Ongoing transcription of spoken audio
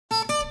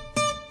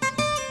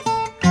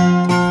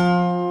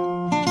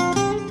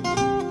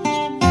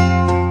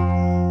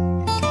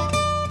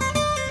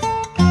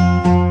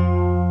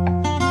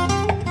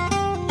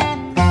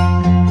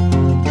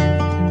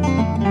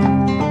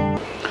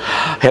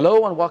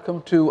everyone,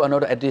 welcome to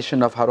another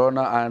edition of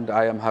Haruna, and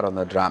I am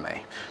Haruna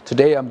Drame.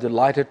 Today I'm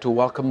delighted to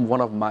welcome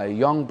one of my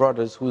young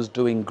brothers who's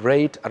doing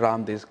great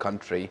around this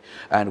country,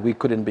 and we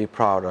couldn't be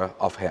prouder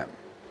of him.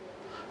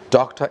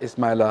 Dr.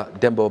 Ismail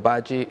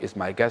Badjie is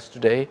my guest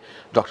today.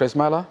 Dr.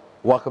 Ismail,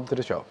 welcome to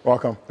the show.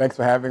 Welcome. Thanks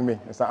for having me.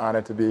 It's an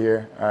honor to be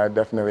here. I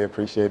definitely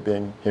appreciate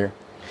being here.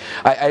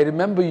 I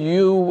remember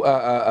you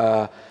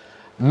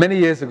many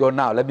years ago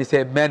now, let me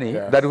say many,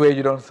 yes. That way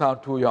you don't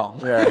sound too young.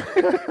 Yeah.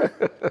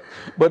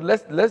 But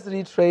let's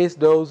retrace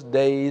those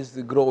days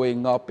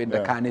growing up in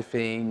the kind of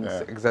things,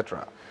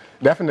 etc.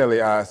 Definitely.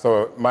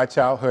 So my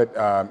childhood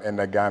in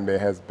the Gambia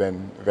has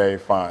been very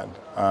fond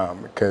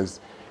because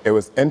it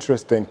was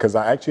interesting because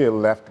I actually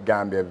left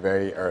Gambia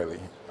very early.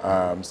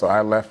 So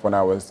I left when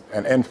I was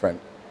an infant.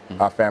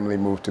 Our family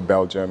moved to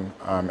Belgium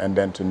and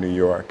then to New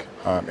York.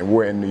 And we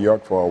were in New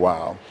York for a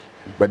while.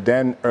 But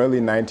then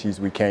early 90s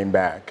we came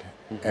back.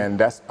 And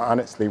that's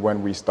honestly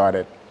when we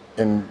started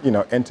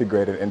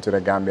integrated into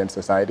the Gambian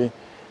society.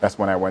 That's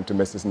when I went to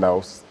Mrs.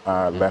 Nose,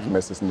 left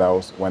Mrs.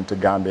 Nose, went to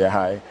Gambia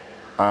High.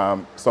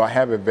 So I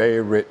have a very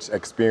rich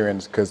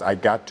experience because I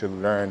got to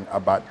learn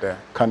about the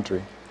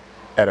country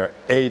at an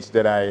age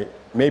that I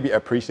maybe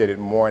appreciated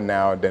more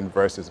now than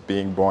versus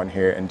being born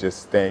here and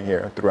just staying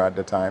here throughout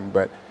the time.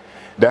 But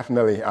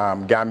definitely,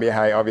 Gambia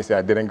High, obviously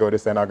I didn't go to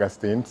St.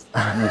 Augustine's.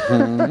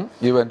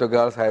 You went to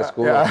girls' high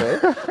school,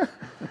 okay.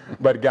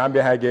 But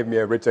Gambia High gave me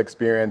a rich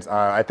experience.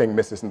 I think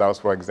Mrs. Ndaus,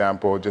 for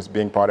example, just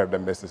being part of the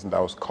Mrs.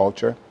 Ndaus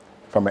culture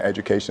from an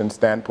education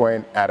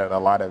standpoint added a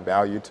lot of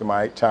value to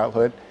my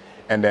childhood.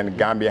 And then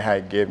Gambia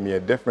High gave me a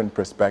different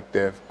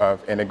perspective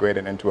of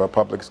integrating into a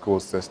public school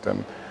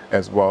system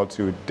as well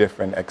to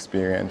different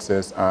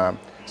experiences.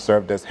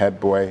 Served as head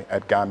boy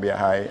at Gambia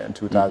High in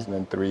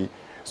 2003.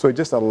 So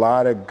just a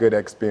lot of good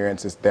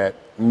experiences that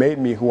made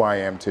me who I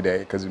am today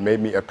because it made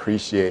me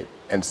appreciate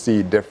and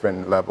see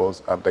different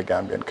levels of the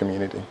Gambian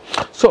community.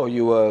 So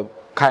you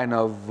kind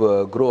of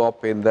grew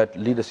up in that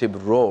leadership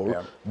role,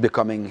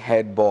 becoming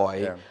head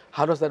boy. Yeah.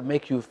 How does that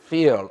make you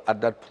feel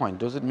at that point?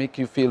 Does it make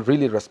you feel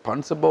really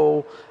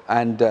responsible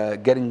and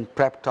getting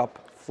prepped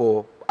up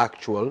for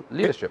actual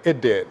leadership?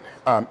 It did.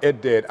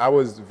 It did. I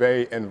was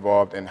very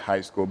involved in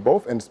high school,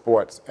 both in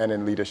sports and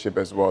in leadership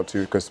as well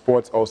too, because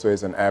sports also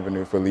is an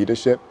avenue for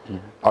leadership.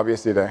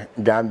 Obviously the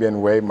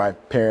Gambian way, my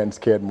parents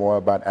cared more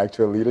about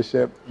actual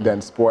leadership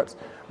than sports,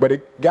 but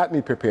it got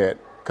me prepared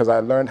because I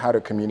learned how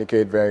to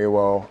communicate very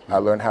well. I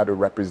learned how to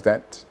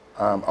represent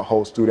a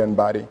whole student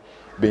body,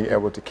 being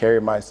able to carry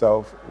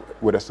myself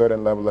with a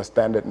certain level of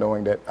standard,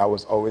 knowing that I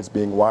was always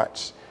being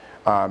watched,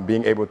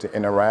 being able to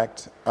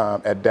interact.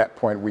 At that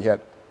point we had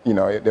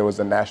there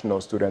was a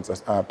National Students,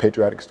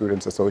 Patriotic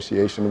Students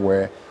Association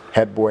where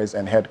head boys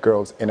and head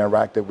girls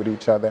interacted with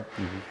each other.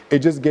 It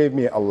just gave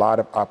me a lot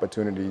of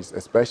opportunities,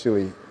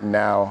 especially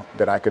now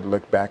that I could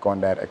look back on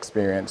that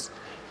experience.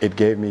 It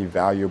gave me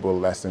valuable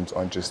lessons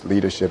on just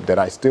leadership that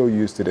I still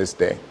use to this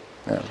day.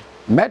 Yeah.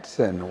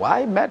 Medicine,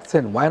 why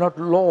medicine? Why not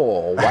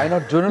law? Why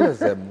not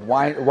journalism?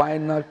 Why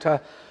not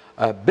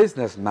a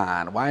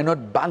businessman? Why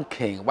not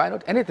banking? Why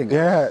not anything else?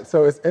 Yeah,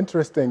 so it's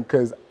interesting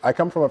because I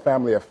come from a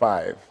family of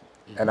 5.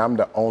 And I'm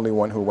the only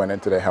one who went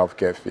into the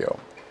healthcare field.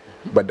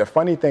 But the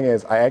funny thing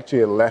is, I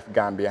actually left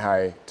Gambia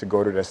High to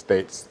go to the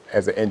States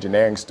as an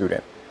engineering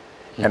student.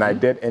 And I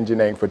did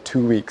engineering for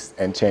 2 weeks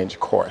and changed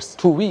course.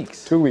 2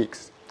 weeks? 2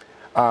 weeks.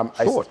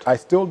 I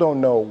still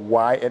don't know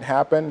why it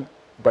happened,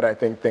 but I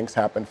think things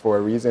happen for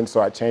a reason.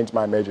 So I changed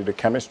my major to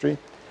chemistry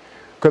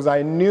because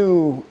I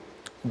knew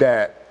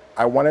that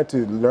I wanted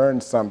to learn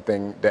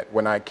something that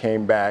when I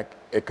came back,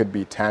 it could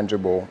be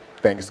tangible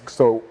things.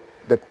 So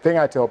the thing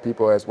I tell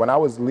people is when I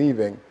was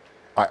leaving,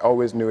 I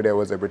always knew there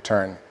was a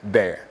return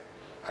there.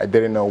 I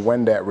didn't know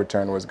when that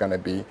return was going to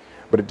be,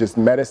 but it just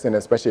medicine,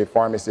 especially a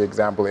pharmacy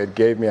example, it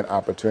gave me an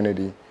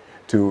opportunity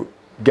to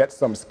get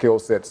some skill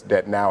sets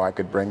that now I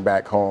could bring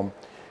back home.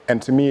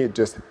 And to me, it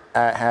just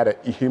had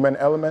a human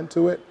element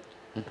to it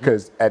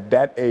because at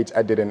that age,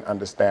 I didn't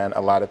understand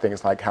a lot of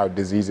things like how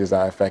diseases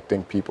are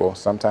affecting people.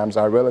 Sometimes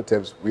our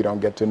relatives, we don't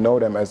get to know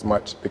them as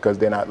much because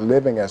they're not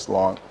living as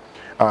long.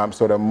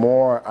 So the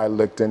more I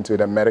looked into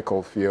the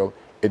medical field,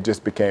 it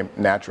just became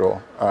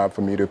natural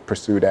for me to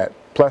pursue that.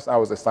 Plus, I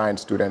was a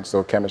science student,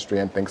 so chemistry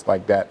and things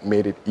like that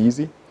made it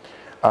easy.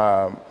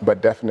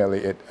 But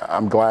definitely,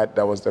 I'm glad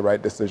that was the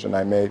right decision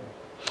I made.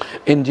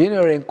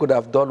 Engineering could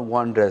have done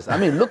wonders. I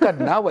mean, look at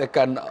now,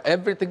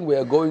 everything we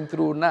are going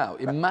through now.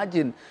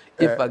 Imagine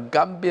if a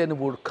Gambian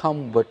would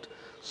come with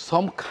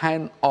some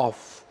kind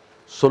of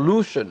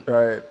solution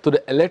to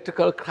the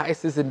electrical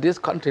crisis in this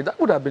country. That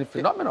would have been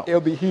phenomenal.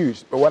 It'll be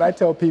huge. But what I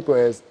tell people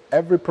is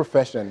every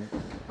profession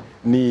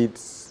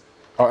needs,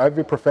 or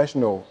every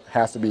professional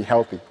has to be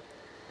healthy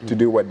to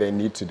do what they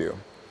need to do.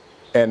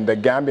 And the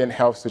Gambian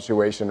health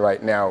situation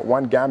right now,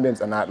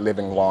 Gambians are not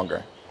living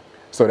longer.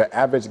 So the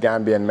average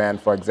Gambian man,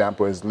 for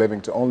example, is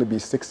living to only be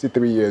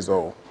 63 years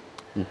old.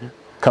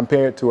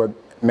 Compared to a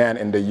man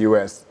in the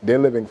US, they're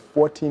living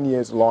 14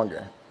 years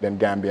longer than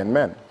Gambian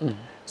men.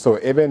 So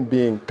even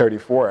being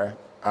 34,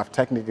 I've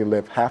technically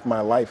lived half my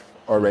life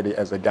already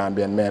as a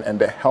Gambian man, and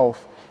the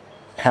health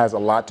has a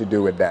lot to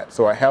do with that.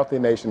 So a healthy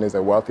nation is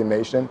a wealthy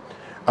nation.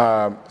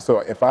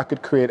 So if I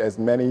could create as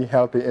many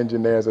healthy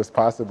engineers as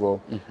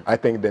possible, I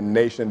think the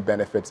nation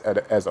benefits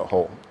as a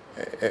whole,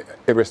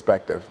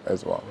 irrespective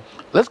as well.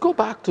 Let's go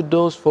back to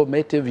those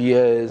formative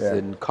years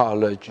in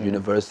college,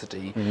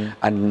 university,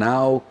 and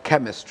now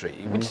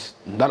chemistry, which is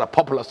not a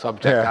popular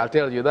subject, I'll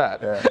tell you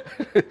that.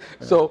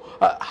 So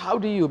how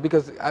do you,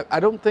 because I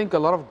don't think a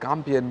lot of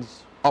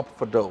Gambians opt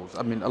for those.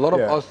 I mean, a lot of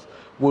us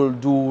will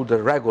do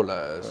the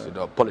regulars, you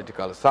know,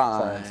 political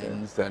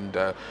science and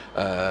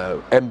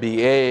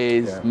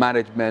MBAs,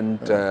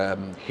 management,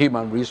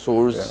 human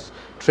resource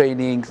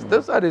trainings.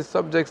 Those are the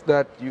subjects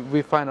that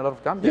we find a lot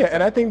of Gambians. Yeah,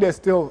 and I think there's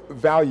still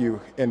value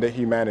in the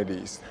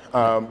humanities.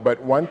 But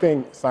one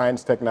thing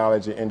science,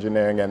 technology,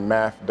 engineering, and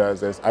math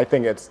does is I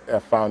think it's a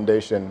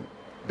foundation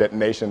that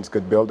nations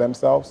could build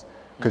themselves,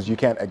 because you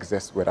can't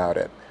exist without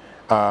it.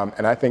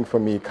 And I think for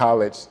me,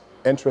 college,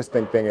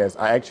 interesting thing is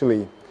I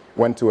actually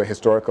went to a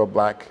historical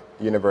black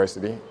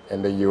university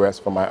in the U.S.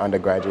 for my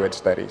undergraduate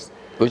studies.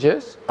 Which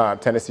is?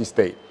 Tennessee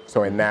State,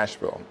 so in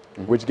Nashville,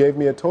 which gave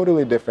me a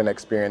totally different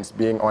experience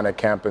being on a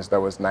campus that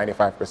was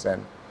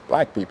 95%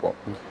 black people.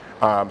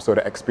 So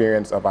the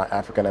experience of our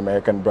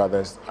African-American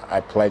brothers, I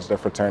pledged a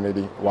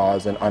fraternity while I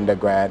was in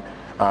undergrad,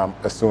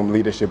 assumed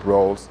leadership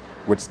roles,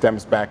 which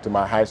stems back to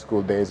my high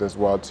school days as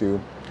well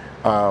too.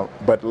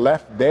 But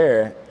left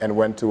there and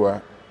went to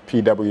a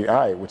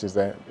PWI, which is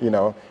a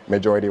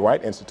majority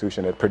white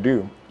institution at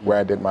Purdue, where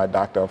I did my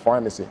Doctor of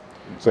Pharmacy.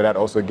 So that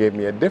also gave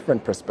me a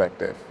different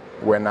perspective,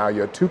 where now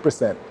you're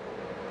 2%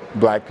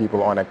 black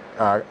people on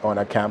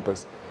a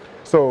campus.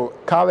 So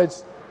college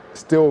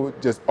still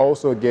just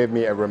also gave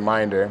me a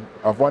reminder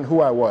of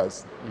who I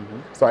was.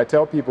 So I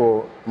tell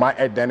people my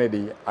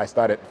identity, I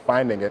started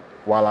finding it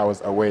while I was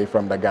away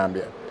from the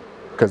Gambia,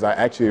 because I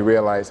actually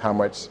realized how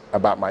much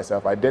about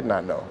myself I did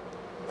not know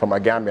from a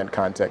Gambian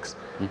context.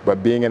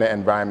 But being in an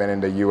environment in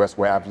the U.S.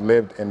 where I've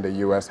lived in the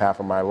U.S. half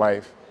of my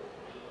life,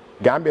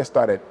 Gambia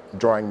started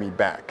drawing me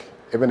back.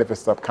 Even if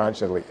it's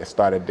subconsciously, it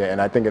started there.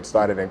 And I think it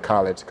started in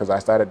college, because I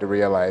started to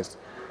realize,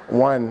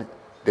 one,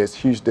 there's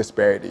huge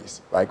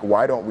disparities. Like,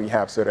 why don't we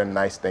have certain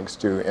nice things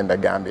too in the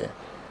Gambia?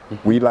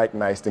 We like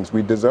nice things,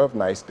 we deserve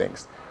nice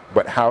things.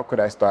 But how could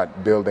I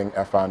start building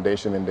a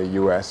foundation in the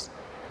U.S.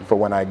 for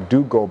when I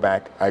do go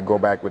back, I go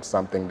back with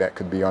something that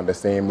could be on the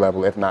same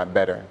level, if not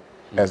better,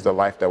 as the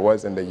life that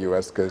was in the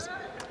U.S. Because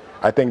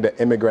I think the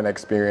immigrant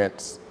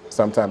experience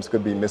sometimes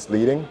could be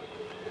misleading.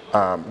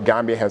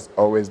 Gambia has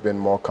always been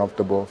more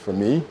comfortable for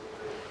me.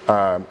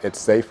 It's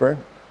safer.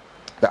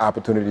 The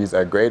opportunities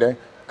are greater.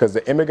 Because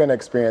the immigrant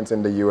experience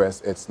in the U.S.,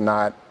 it's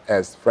not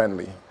as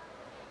friendly.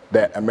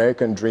 That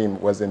American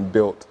dream wasn't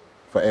built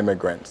for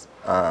immigrants.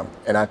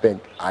 And I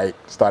think I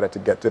started to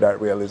get to that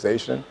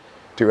realization,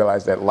 to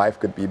realize that life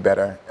could be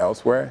better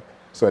elsewhere.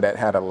 So that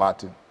had a lot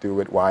to do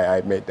with why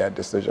I made that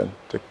decision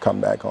to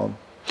come back home.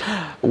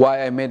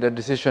 Why I made the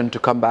decision to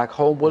come back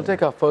home. We'll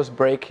take our first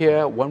break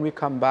here. When we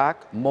come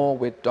back, more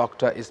with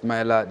Dr.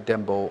 Ismail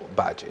Dembo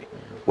Badjie.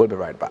 We'll be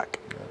right back.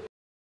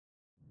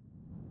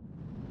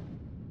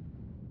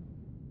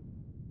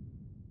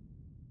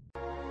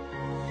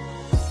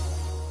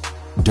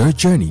 Their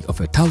journey of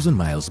 1,000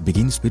 miles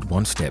begins with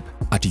one step.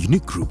 At a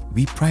unique group,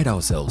 we pride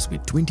ourselves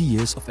with 20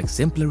 years of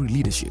exemplary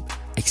leadership,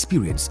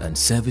 experience and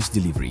service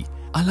delivery.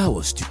 Allow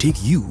us to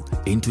take you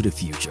into the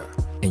future.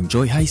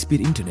 Enjoy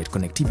high-speed internet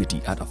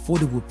connectivity at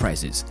affordable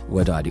prices,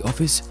 whether at the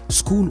office,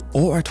 school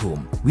or at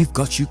home. We've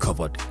got you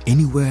covered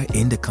anywhere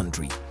in the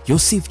country. Your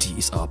safety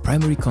is our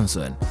primary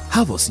concern.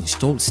 Have us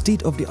install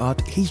state-of-the-art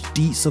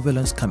HD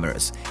surveillance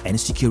cameras and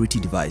security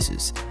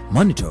devices.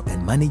 Monitor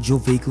and manage your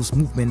vehicle's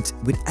movement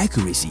with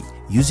accuracy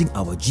using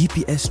our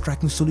GPS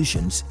tracking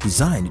solutions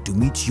designed to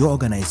meet your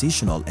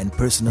organizational and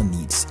personal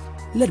needs.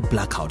 Let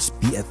blackouts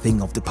be a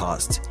thing of the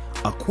past.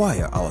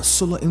 Acquire our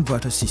solar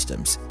inverter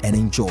systems and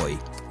enjoy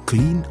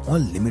clean,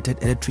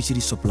 unlimited electricity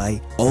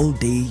supply all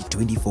day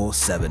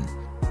 24/7.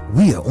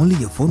 We are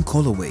only a phone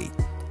call away.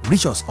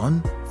 Reach us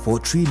on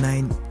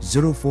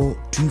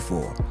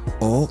 439-0424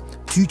 or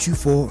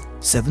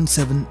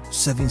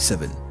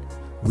 224-7777.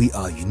 We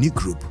are Unique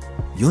Group.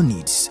 Your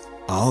needs,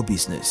 our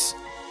business.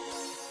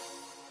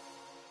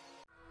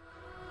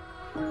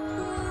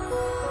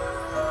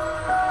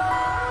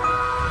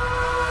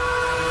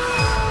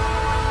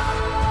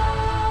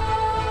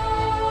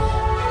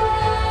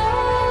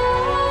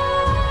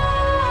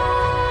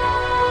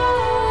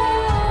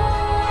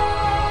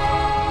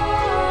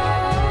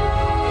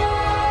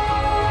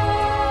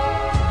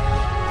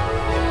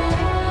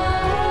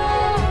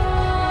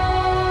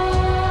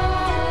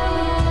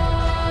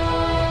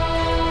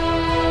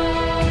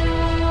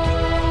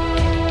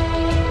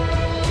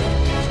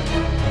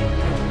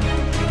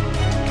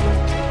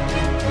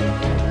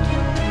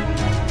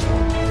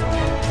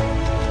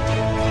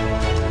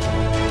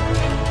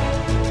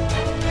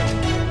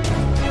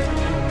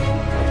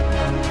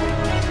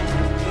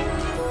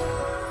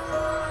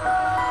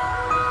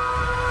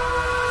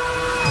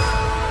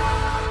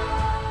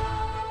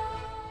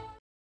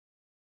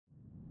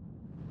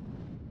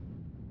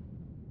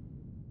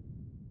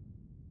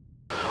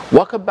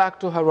 Welcome back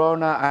to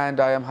Harona, and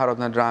I am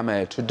Harona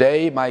Drame.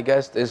 Today, my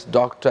guest is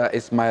Dr.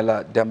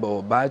 Ismail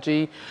Dembo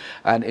Badjie,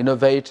 an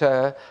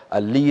innovator, a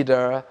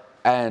leader,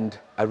 and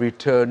a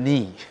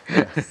returnee.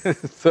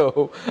 Yes.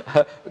 So,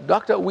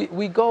 Doctor,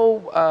 we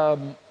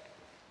go.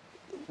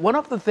 One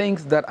of the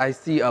things that I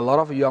see a lot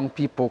of young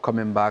people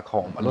coming back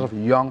home, a lot of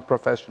young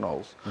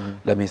professionals,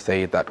 let me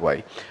say it that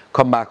way,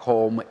 come back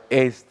home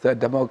is the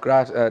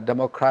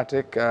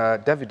democratic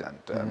dividend.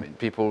 I mean,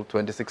 people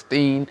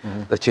 2016,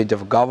 the change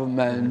of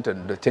government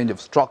and the change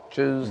of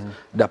structures,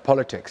 the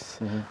politics.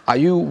 Are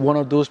you one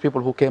of those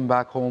people who came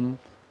back home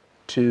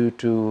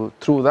through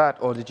that,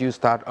 or did you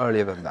start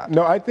earlier than that?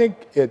 No, I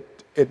think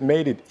it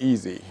made it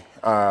easy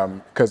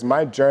because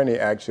my journey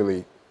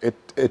actually,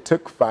 it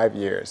took 5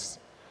 years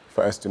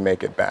for us to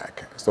make it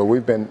back. So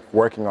we've been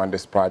working on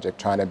this project,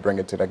 trying to bring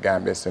it to the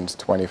Gambia since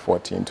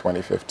 2014,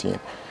 2015.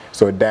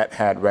 So that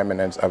had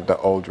remnants of the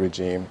old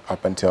regime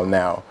up until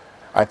now.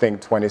 I think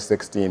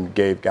 2016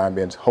 gave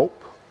Gambians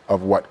hope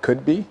of what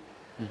could be,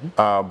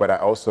 but I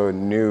also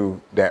knew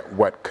that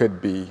what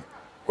could be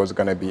was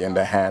going to be in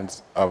the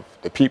hands of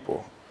the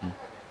people,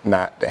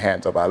 not the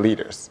hands of our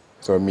leaders.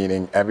 So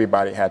meaning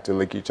everybody had to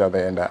look each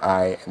other in the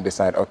eye and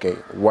decide, okay,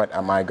 what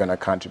am I going to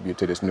contribute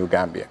to this new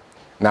Gambia?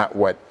 Not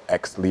what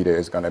X leader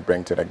is going to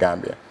bring to the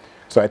Gambia.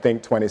 So I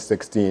think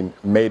 2016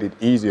 made it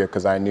easier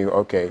because I knew,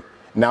 okay,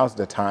 now's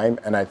the time.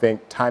 And I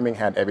think timing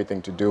had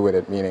everything to do with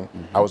it, meaning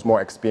I was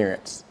more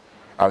experienced.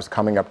 I was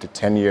coming up to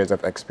 10 years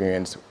of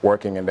experience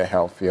working in the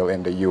health field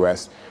in the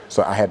US.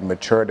 So I had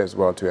matured as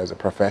well too as a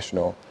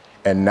professional,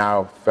 and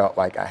now felt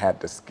like I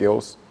had the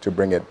skills to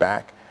bring it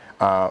back.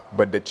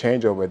 But the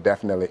changeover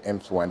definitely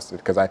influenced it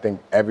because I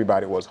think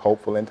everybody was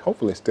hopeful and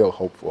hopefully still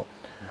hopeful.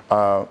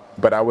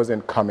 But I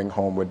wasn't coming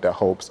home with the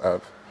hopes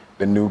of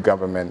the new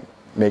government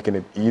making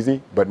it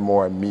easy, but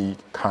more me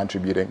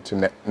contributing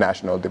to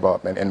national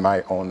development in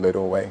my own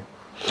little way.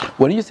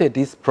 When you say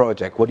this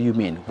project, what do you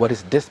mean? What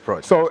is this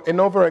project? So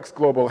Innovarex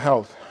Global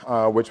Health,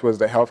 which was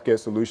the healthcare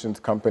solutions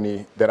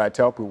company that I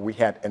tell people we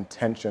had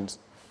intentions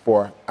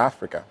for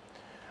Africa.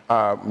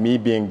 Me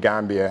being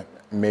Gambia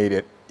made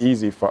it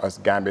easy for us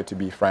Gambia to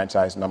be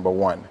franchise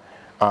 #1.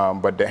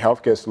 But the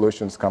healthcare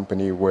solutions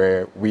company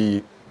where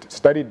we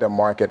studied the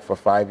market for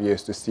 5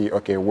 years to see,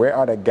 okay, where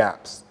are the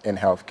gaps in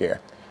healthcare?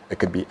 It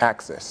could be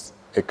access,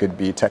 it could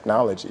be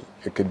technology,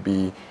 it could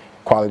be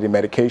quality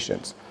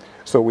medications.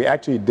 So we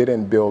actually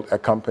didn't build a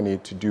company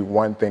to do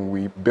one thing.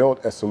 We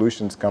built a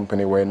solutions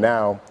company where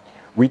now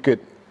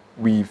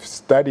we've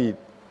studied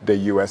the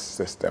US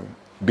system,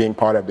 being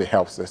part of the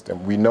health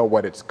system. We know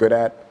what it's good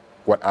at,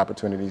 what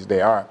opportunities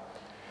they are.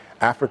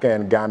 Africa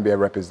and Gambia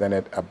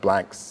represented a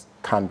blank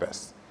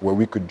canvas where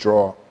we could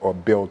draw or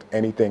build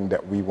anything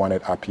that we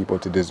wanted our people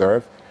to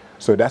deserve.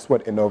 So that's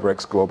what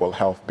Innovarex Global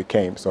Health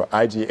became. So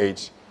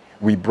IGH,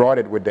 we brought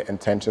it with the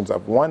intentions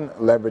of, one,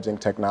 leveraging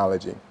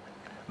technology,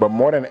 but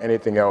more than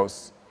anything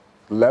else,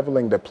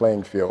 leveling the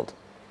playing field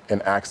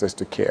in access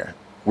to care,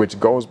 which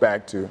goes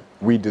back to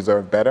we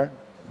deserve better,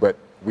 but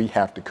we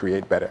have to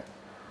create better,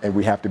 and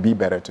we have to be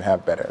better to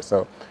have better.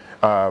 So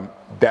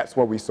that's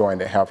what we saw in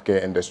the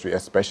healthcare industry,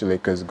 especially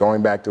because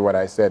going back to what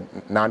I said,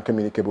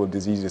 non-communicable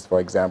diseases, for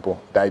example,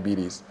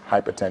 diabetes,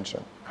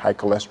 hypertension, high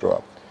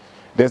cholesterol.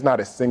 There's not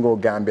a single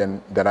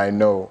Gambian that I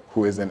know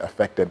who isn't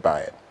affected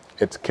by it.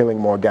 It's killing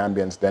more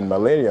Gambians than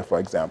malaria, for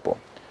example,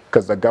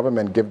 because the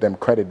government give them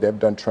credit. They've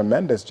done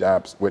tremendous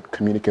jobs with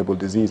communicable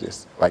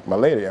diseases like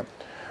malaria.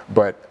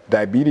 But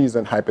diabetes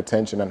and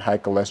hypertension and high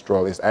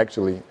cholesterol is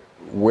actually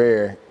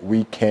where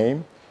we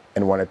came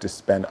and wanted to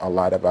spend a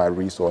lot of our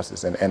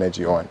resources and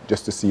energy on,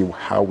 just to see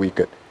how we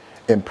could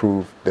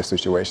improve the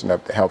situation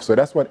of the health. So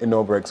that's what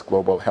Innovarex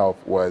Global Health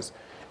was.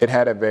 It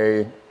had a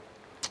very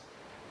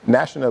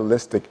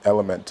nationalistic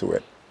element to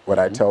it, what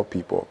I tell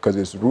people, because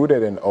it's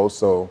rooted in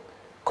also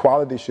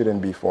quality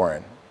shouldn't be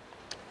foreign.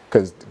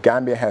 Because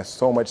Gambia has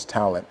so much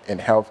talent in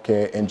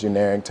healthcare,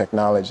 engineering,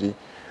 technology.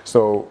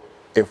 So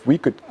if we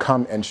could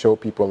come and show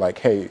people like,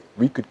 hey,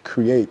 we could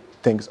create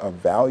things of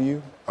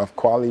value, of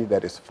quality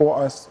that is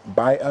for us,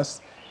 by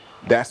us,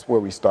 that's where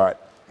we start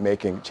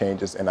making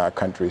changes in our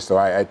country. So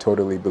I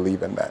totally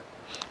believe in that.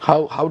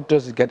 How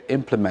does it get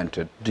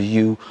implemented? Do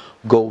you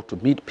go to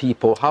meet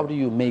people? How do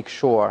you make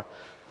sure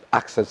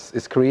access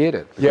is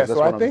created? Because yeah,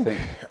 so I think,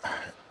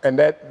 and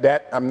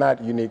that I'm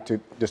not unique to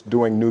just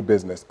doing new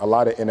business. A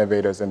lot of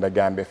innovators in the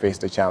Gambia face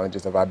the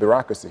challenges of our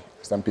bureaucracy.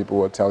 Some people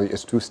will tell you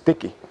it's too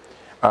sticky.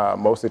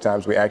 Most of the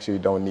times we actually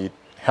don't need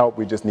help,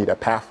 we just need a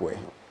pathway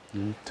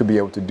to be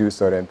able to do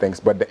certain things.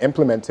 But the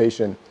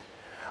implementation,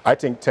 I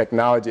think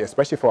technology,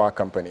 especially for our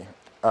company,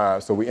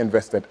 so we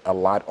invested a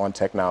lot on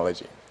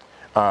technology,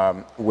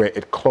 where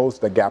it closed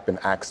the gap in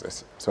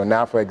access. So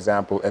now, for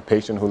example, a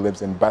patient who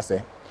lives in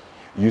Badjie,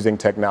 using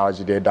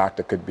technology, their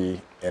doctor could be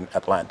in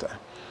Atlanta,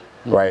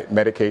 right?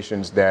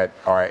 Medications that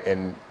are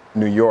in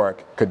New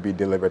York could be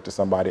delivered to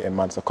somebody in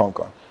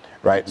Mansakonko,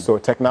 right? So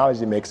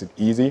technology makes it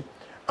easy,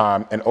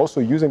 and also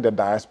using the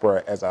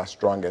diaspora as our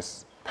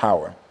strongest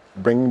power,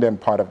 bringing them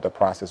part of the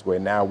process where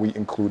now we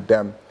include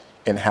them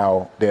in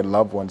how their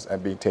loved ones are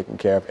being taken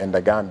care of in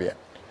the Gambia.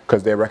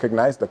 because they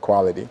recognize the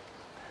quality.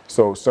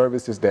 So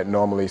services that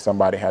normally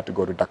somebody had to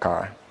go to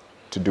Dakar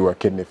to do a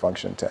kidney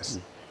function test,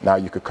 now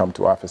you could come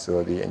to our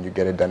facility and you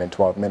get it done in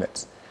 12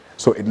 minutes.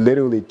 So it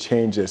literally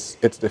changes,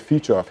 it's the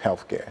future of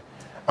healthcare.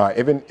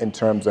 Even in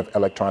terms of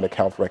electronic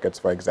health records,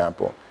 for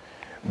example,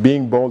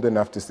 being bold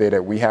enough to say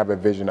that we have a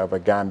vision of a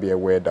Gambia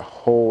where the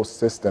whole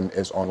system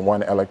is on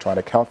one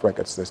electronic health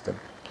record system.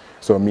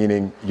 So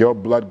meaning your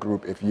blood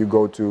group, if you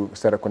go to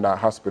Serekunda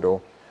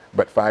Hospital,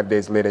 but 5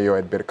 days later you're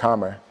at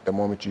Birkama, the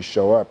moment you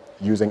show up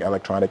using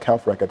electronic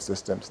health record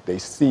systems, they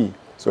see,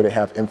 so they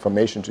have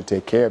information to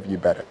take care of you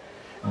better.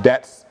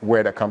 That's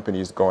where the company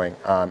is going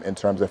in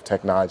terms of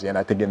technology, and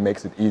I think it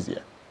makes it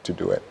easier to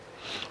do it.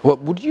 Well,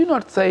 would you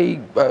not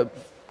say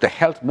the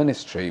health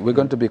ministry, we're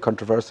going to be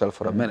controversial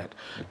for a minute,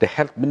 the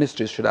health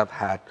ministry should have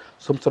had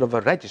some sort of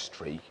a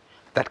registry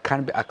that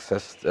can be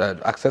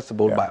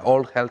accessible by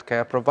all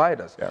healthcare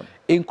providers,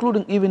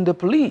 including even the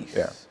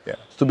police,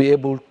 to be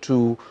able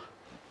to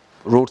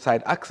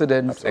roadside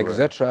accidents,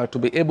 etc., to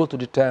be able to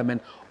determine,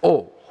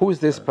 oh, who is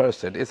this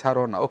person? It's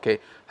Harona. Okay,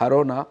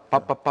 Harona,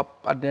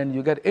 pop, and then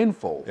you get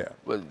info.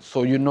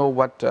 So you know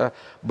what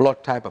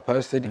blood type a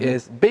person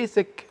is,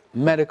 basic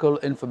medical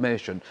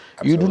information.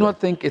 You do not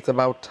think it's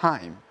about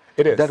time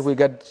that we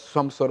get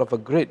some sort of a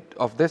grid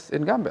of this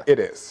in Gambia? It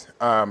is.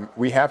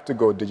 We have to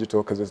go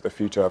digital because it's the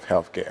future of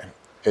healthcare.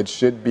 It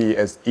should be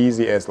as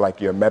easy as like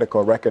your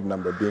medical record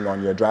number being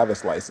on your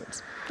driver's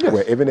license,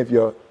 where even if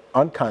you're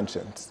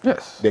unconscious,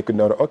 they could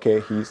know that, okay,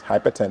 he's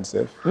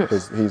hypertensive,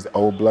 he's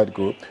old blood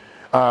group.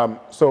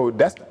 So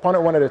that's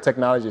one of the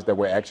technologies that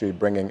we're actually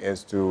bringing,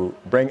 is to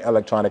bring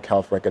electronic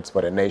health records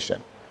for the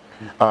nation.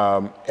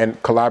 And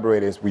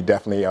collaborators, we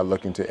definitely are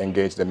looking to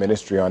engage the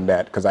ministry on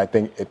that, because I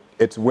think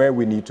it's where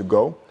we need to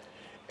go.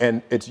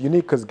 And it's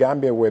unique because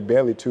Gambia, we're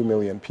barely 2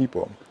 million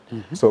people.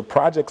 So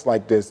projects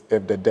like this,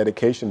 if the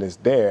dedication is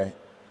there,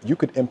 you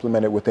could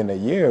implement it within a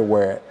year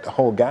where the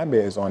whole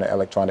Gambia is on an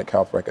electronic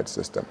health record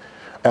system.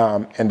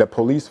 And the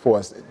police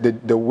force,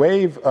 the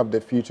wave of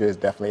the future is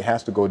definitely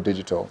has to go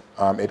digital.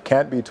 It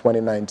can't be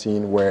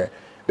 2019 where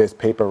there's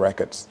paper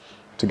records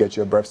to get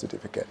your birth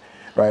certificate,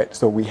 right?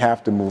 So we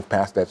have to move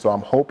past that. So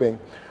I'm hoping,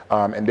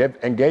 and they've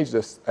engaged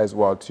us as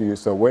well too.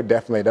 So we're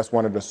definitely, that's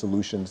one of the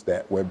solutions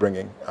that we're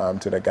bringing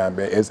to the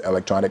Gambia, is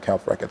electronic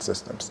health record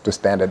systems to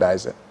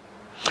standardize it.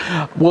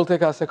 We'll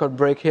take our second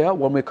break here.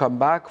 When we come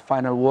back,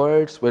 final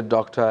words with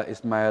Dr.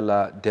 Ismail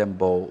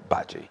Dembo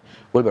Badjie.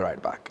 We'll be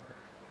right back.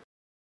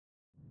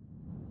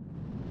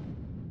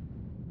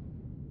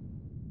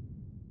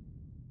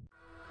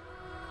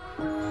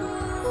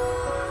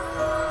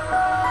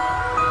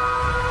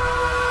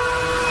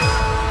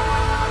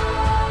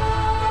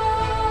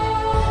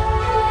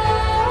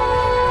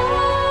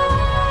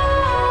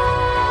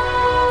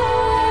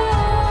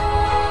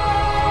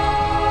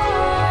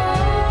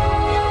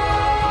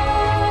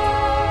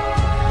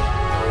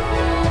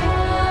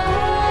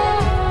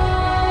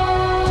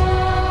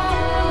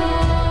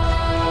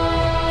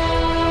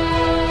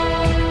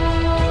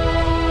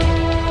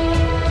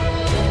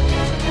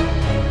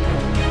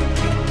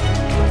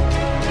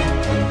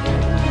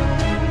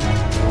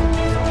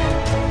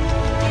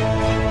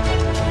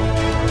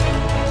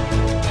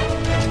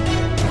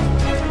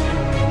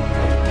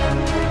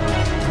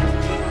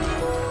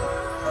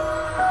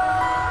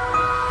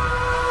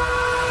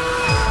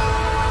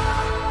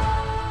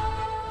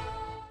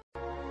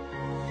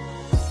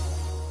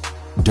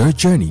 Their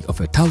journey of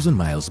 1,000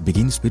 miles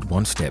begins with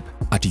one step.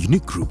 At a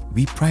unique group,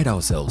 we pride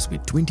ourselves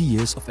with 20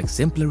 years of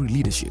exemplary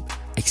leadership,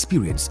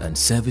 experience and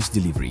service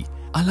delivery.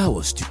 Allow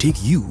us to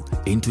take you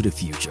into the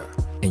future.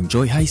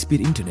 Enjoy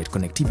high-speed internet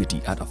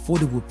connectivity at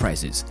affordable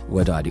prices.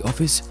 Whether at the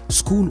office,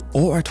 school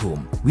or at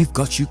home, we've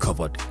got you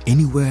covered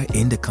anywhere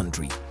in the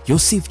country. Your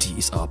safety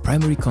is our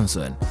primary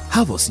concern.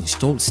 Have us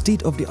install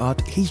state-of-the-art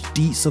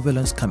HD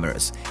surveillance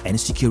cameras and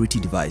security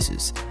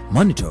devices.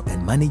 Monitor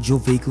and manage your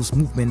vehicle's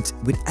movement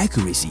with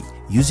accuracy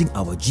using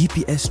our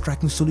GPS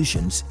tracking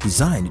solutions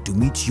designed to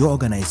meet your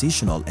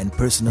organizational and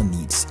personal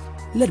needs.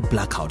 Let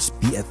blackouts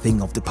be a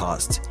thing of the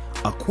past.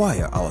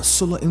 Acquire our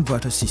solar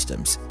inverter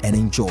systems and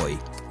enjoy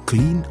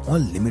clean,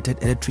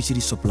 unlimited electricity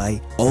supply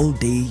all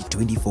day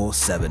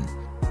 24/7.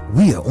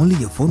 We are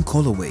only a phone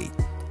call away.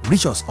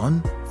 Reach us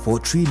on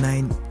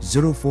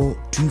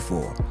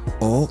 439-0424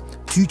 or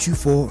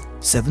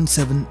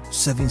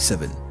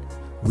 224-7777.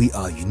 We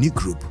are Unique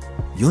Group.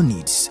 Your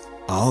needs,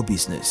 our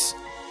business.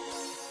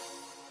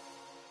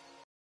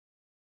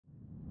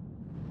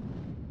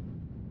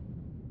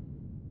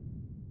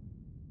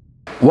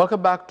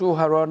 Welcome back to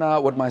Harona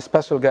with my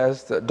special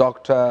guest,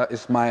 Dr.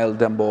 Ismail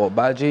Dembo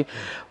Badjie.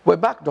 We're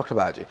back, Dr.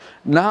 Badjie.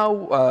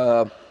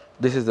 Now,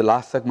 this is the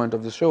last segment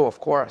of the show, of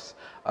course.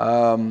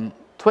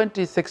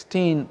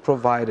 2016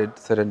 provided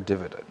certain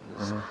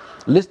dividends.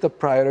 List of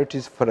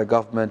priorities for the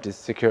government is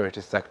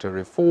security sector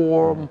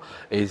reform,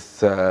 is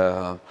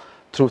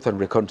truth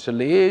and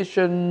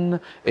reconciliation,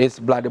 is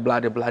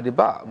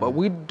blah-de-blah-de-blah-de-blah. But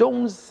we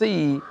don't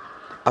see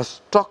a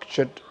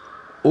structured,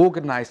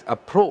 organized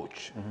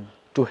approach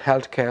to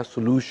healthcare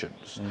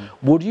solutions.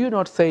 Would you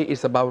not say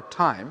it's about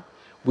time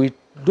we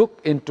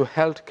look into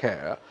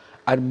healthcare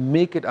and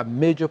make it a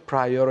major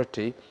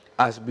priority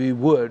as we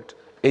would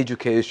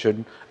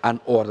education and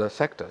other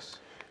sectors?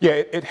 Yeah,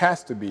 it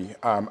has to be.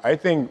 I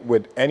think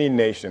with any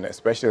nation,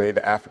 especially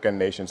the African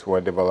nations who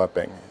are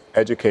developing,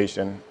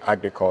 education,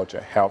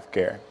 agriculture,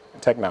 healthcare,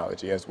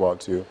 technology as well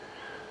too,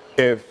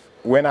 if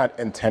we're not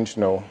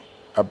intentional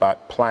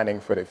about planning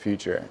for the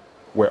future,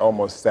 we're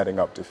almost setting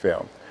up to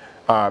fail.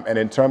 And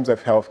in terms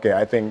of healthcare,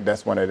 I think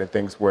that's one of the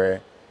things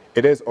where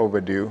it is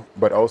overdue,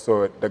 but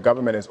also the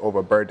government is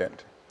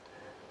overburdened,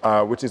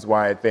 which is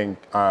why I think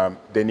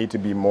they need to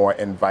be more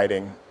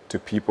inviting to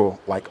people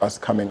like us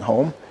coming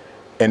home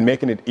and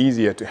making it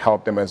easier to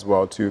help them as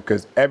well too,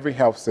 because every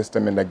health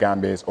system in the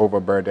Gambia is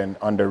overburdened,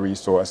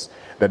 under-resourced.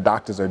 The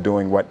doctors are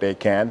doing what they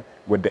can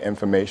with the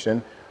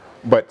information.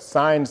 But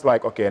signs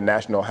like, okay, a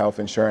national health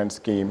insurance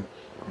scheme,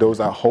 those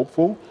are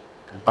hopeful,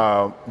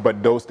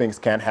 but those things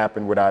can't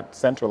happen without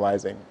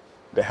centralizing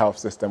the health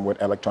system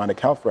with electronic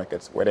health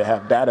records, where they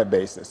have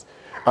databases.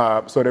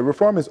 So the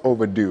reform is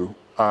overdue,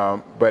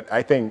 but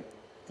I think,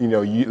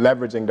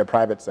 leveraging the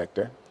private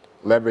sector,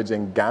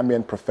 leveraging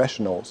Gambian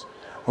professionals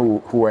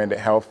who are in the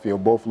health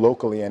field, both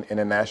locally and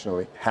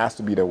internationally, has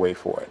to be the way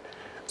forward.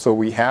 So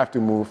we have to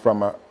move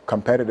from a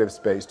competitive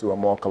space to a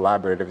more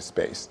collaborative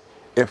space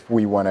if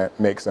we want to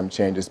make some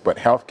changes. But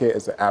healthcare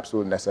is an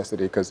absolute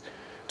necessity because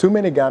too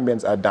many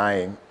Gambians are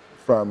dying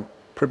from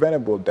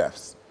preventable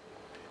deaths.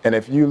 And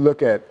if you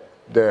look at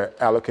the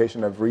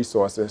allocation of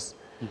resources,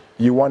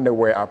 you wonder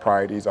where our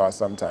priorities are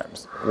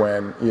sometimes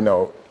when,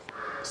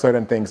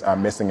 certain things are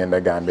missing in the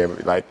Gambia,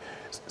 like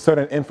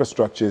certain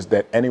infrastructures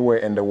that anywhere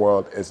in the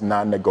world is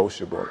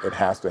non-negotiable. It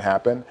has to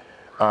happen.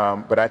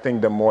 But I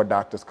think the more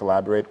doctors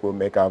collaborate, we'll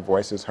make our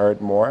voices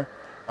heard more.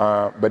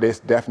 But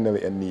there's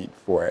definitely a need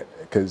for it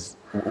because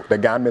the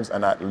Gambians are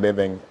not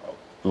living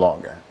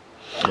longer.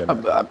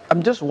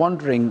 I'm just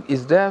wondering,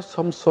 is there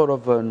some sort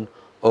of an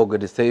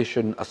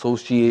organization,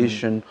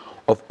 association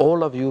of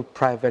all of you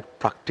private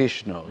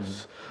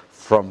practitioners,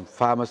 from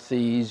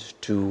pharmacies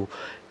to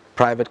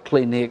private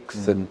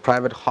clinics and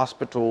private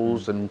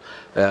hospitals and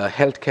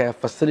healthcare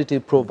facility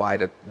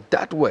provided?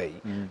 That way,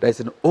 there's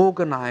an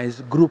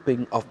organized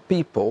grouping of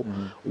people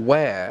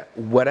where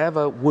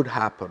whatever would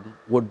happen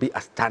would be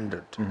a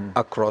standard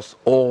across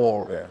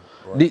all. Yeah,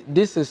 right.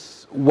 This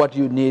is what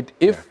you need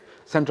if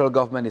central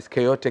government is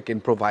chaotic in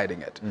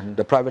providing it.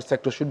 The private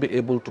sector should be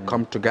able to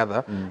come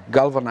together,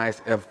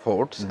 galvanize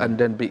efforts, and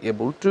then be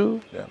able to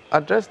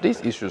address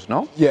these issues,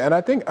 no? Yeah,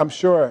 and I'm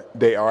sure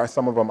they are.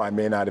 Some of them I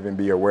may not even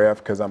be aware of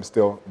because I'm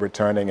still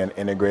returning and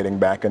integrating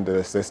back into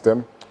the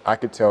system. I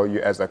could tell you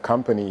as a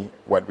company,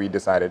 what we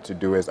decided to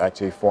do is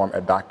actually form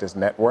a doctors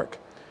network.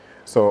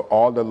 So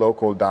all the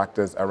local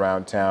doctors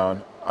around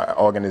town,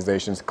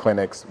 organizations,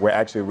 clinics, we're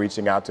actually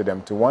reaching out to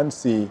them to, one,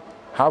 see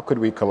how could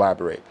we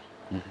collaborate?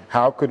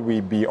 How could we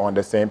be on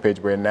the same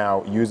page? We're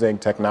now using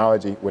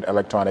technology with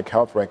electronic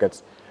health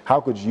records. How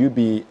could you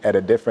be at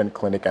a different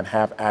clinic and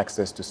have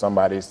access to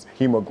somebody's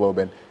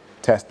hemoglobin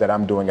test that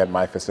I'm doing at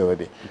my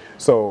facility?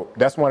 So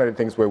that's one of the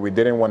things where we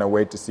didn't want to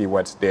wait to see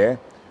what's there,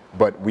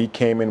 but we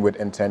came in with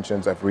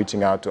intentions of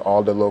reaching out to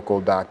all the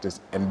local doctors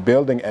and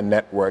building a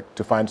network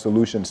to find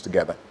solutions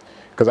together.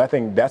 Because I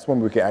think that's when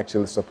we can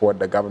actually support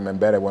the government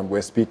better, when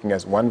we're speaking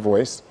as one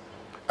voice,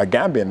 a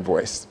Gambian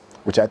voice,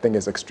 which I think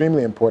is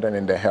extremely important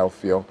in the health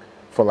field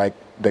for like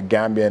the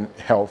Gambian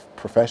health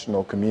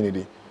professional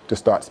community to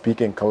start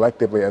speaking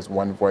collectively as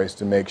one voice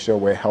to make sure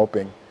we're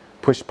helping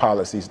push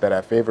policies that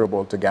are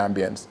favorable to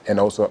Gambians and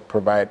also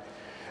provide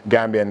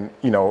Gambian,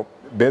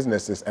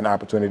 businesses an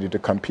opportunity to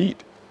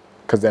compete,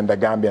 because then the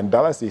Gambian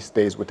dollar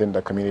stays within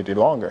the community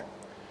longer,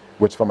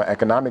 which from an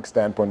economic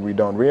standpoint we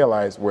don't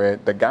realize, where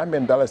the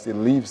Gambian dollar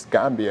leaves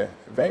Gambia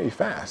very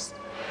fast.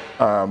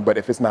 But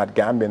if it's not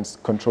Gambians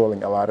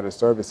controlling a lot of the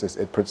services,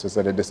 it puts us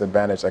at a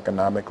disadvantage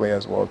economically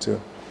as well too.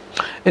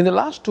 In the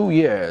last 2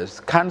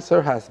 years,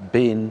 cancer has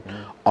been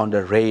on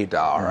the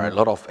radar. A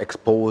lot of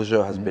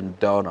exposure has been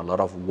done, a lot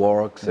of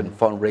works and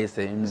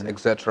fundraisings,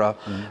 etc.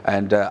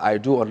 And I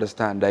do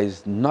understand there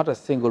is not a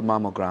single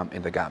mammogram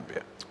in the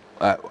Gambia.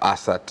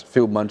 As at a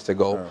few months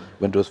ago,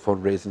 when those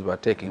fundraisings were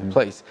taking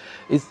place.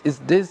 Is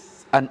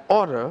this an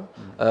other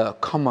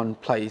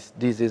commonplace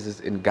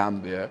diseases in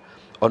Gambia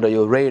under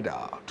your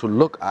radar to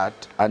look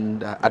at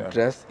and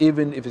address,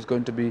 even if it's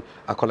going to be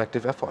a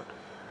collective effort?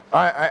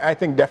 I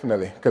think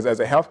definitely, because as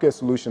a healthcare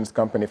solutions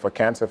company for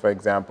cancer, for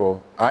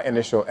example, our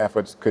initial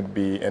efforts could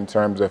be in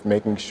terms of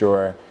making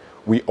sure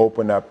we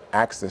open up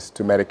access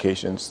to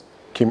medications,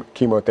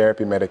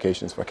 chemotherapy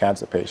medications for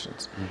cancer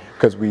patients.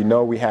 Because we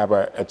know we have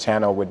a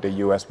channel with the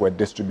US where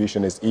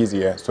distribution is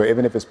easier. So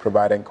even if it's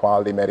providing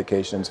quality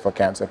medications for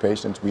cancer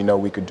patients, we know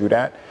we could do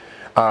that.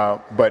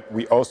 But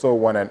we also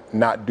want to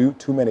not do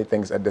too many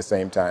things at the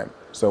same time.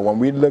 So when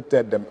we looked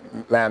at the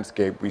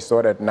landscape, we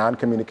saw that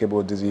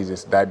non-communicable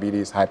diseases,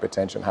 diabetes,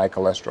 hypertension, high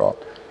cholesterol,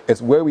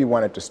 it's where we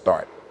wanted to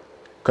start,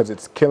 because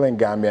it's killing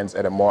Gambians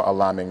at a more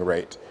alarming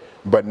rate.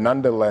 But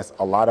nonetheless,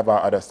 a lot of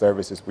our other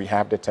services, we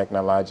have the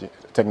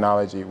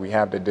technology, we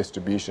have the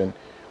distribution.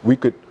 We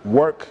could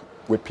work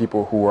with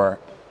people who are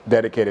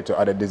dedicated to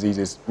other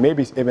diseases.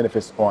 Maybe even if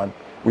it's on,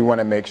 we want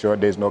to make sure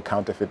there's no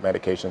counterfeit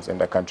medications in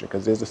the country,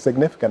 because there's a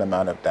significant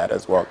amount of that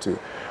as well too.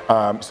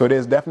 So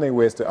there's definitely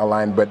ways to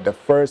align, but the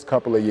first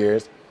couple of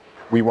years,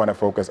 we want to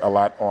focus a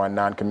lot on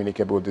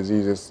non-communicable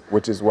diseases,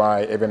 which is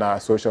why even our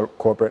social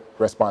corporate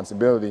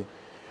responsibility,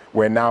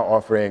 we're now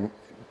offering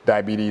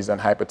diabetes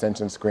and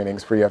hypertension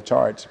screenings free of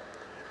charge,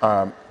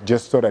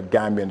 just so that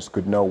Gambians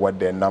could know what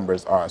their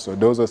numbers are. So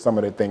those are some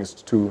of the things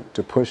to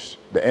push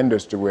the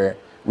industry, where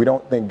we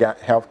don't think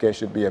healthcare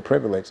should be a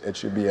privilege, it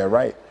should be a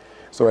right.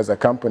 So as a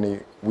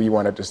company, we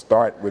wanted to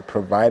start with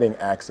providing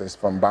access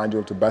from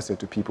Banjul to Badjie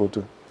to people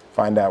to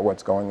find out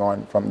what's going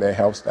on from their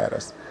health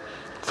status.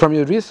 From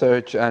your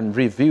research and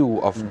review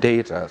of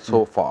data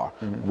so far,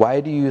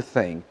 why do you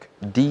think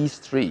these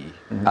three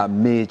are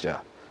major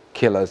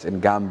killers in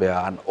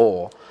Gambia and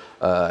or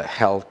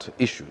health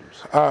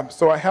issues?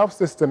 So our health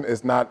system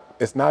is not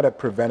a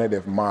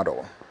preventative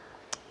model.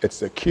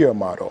 It's a cure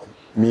model,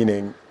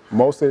 meaning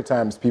most of the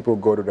times people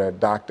go to the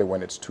doctor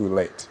when it's too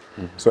late.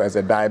 So as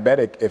a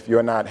diabetic, if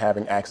you're not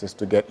having access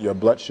to get your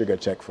blood sugar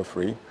checked for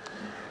free,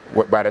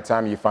 by the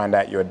time you find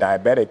out you're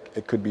diabetic,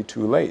 it could be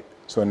too late.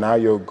 So now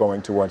you're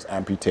going towards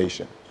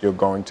amputation. You're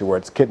going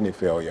towards kidney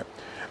failure.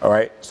 All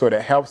right? So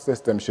the health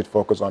system should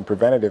focus on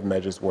preventative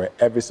measures, where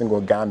every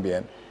single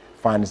Gambian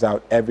finds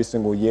out every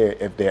single year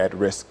if they're at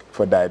risk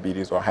for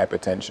diabetes or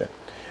hypertension.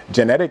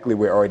 Genetically,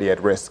 we're already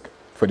at risk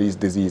for these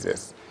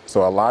diseases.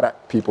 So a lot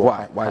of people...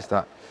 Why is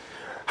that?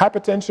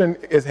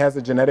 Hypertension has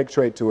a genetic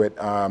trait to it.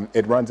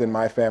 It runs in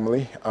my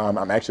family.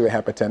 I'm actually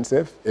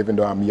hypertensive. Even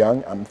though I'm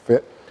young, I'm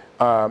fit.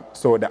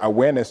 So the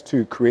awareness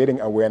too,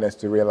 creating awareness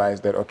to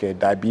realize that, okay,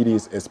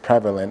 diabetes is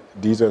prevalent.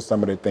 These are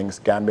some of the things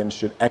Gambians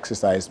should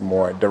exercise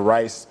more. The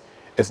rice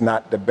is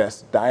not the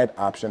best diet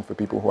option for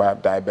people who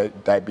have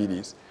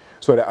diabetes.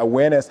 So the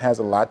awareness has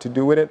a lot to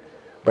do with it,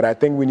 but I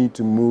think we need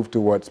to move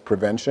towards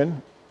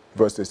prevention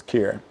versus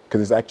cure, because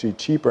it's actually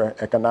cheaper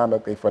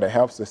economically for the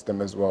health system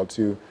as well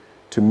to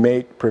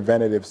make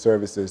preventative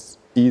services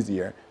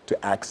easier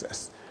to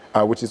access,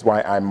 which is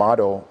why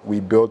we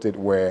built it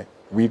where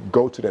we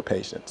go to the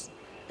patients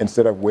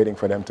instead of waiting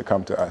for them to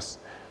come to us.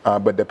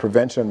 But the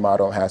prevention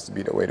model has to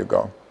be the way to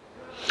go.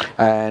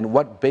 And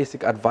what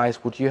basic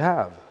advice would you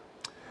have?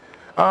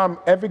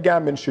 Every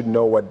Gambian should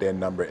know what their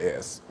number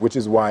is, which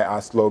is why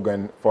our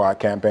slogan for our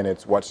campaign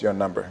is, "What's your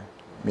number?"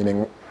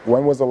 Meaning,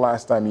 when was the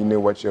last time you knew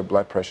what your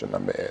blood pressure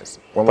number is?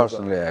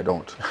 Personally, I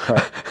don't.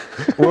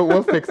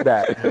 We'll fix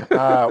that.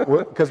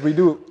 Because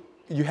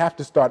you have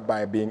to start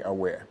by being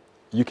aware.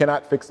 You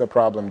cannot fix a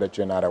problem that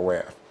you're not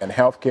aware of. And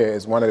healthcare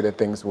is one of the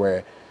things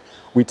where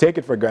we take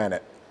it for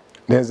granted.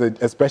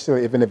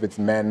 Especially even if it's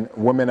men,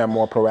 women are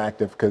more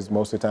proactive because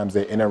most of the times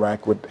they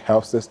interact with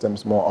health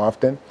systems more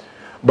often.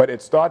 But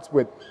it starts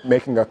with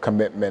making a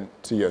commitment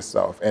to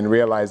yourself and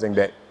realizing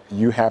that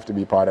you have to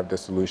be part of the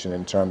solution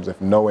in terms of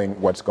knowing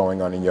what's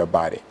going on in your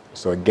body.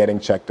 So getting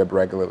checked up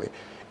regularly.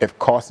 If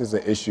cost is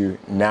an issue,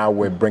 now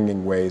we're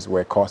bringing ways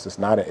where cost is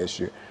not an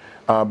issue.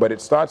 But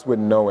it starts with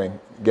knowing,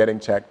 getting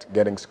checked,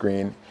 getting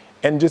screened,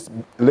 and just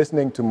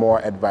listening to more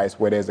advice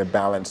where there's a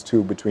balance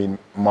too between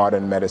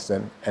modern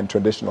medicine and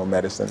traditional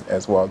medicine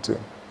as well too.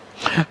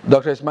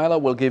 Dr. Ismail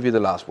will give you the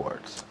last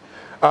words.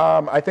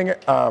 I think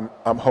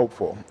I'm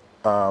hopeful.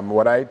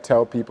 What I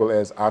tell people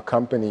is our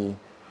company,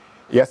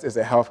 yes, it's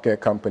a healthcare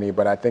company,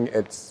 but I think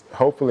it's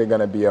hopefully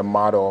going to be a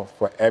model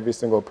for every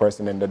single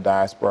person in the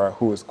diaspora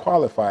who is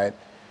qualified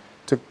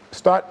to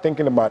start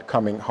thinking about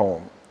coming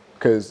home.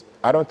 Because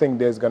I don't think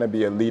there's going to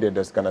be a leader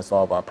that's going to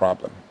solve our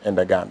problem in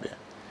the Gambia.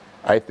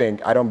 I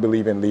don't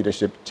believe in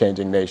leadership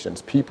changing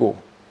nations. People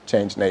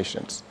change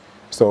nations.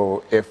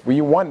 So if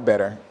we want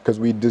better, because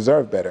we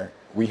deserve better,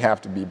 we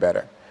have to be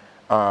better.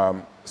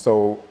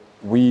 So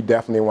we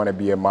definitely want to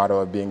be a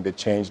model of being the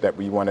change that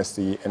we want to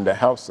see in the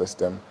health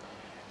system.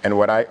 And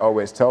what I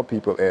always tell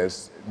people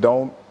is,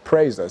 don't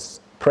praise us.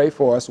 Pray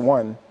for us,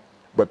 one,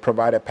 but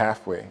provide a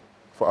pathway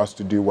for us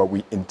to do what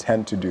we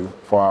intend to do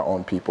for our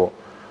own people.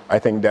 I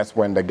think that's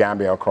when the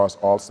Gambia across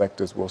all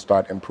sectors will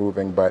start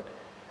improving, but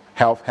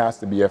health has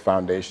to be a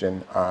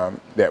foundation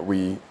that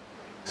we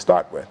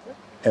start with.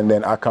 And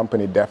then our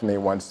company definitely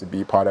wants to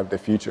be part of the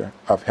future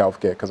of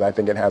healthcare, because I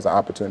think it has an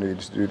opportunity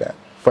to do that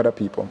for the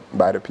people,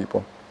 by the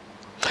people.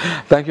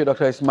 Thank you,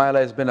 Dr. Ismail.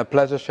 It's been a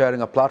pleasure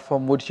sharing a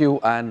platform with you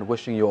and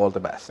wishing you all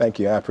the best. Thank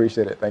you. I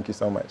appreciate it. Thank you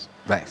so much.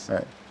 Thanks. All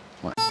right.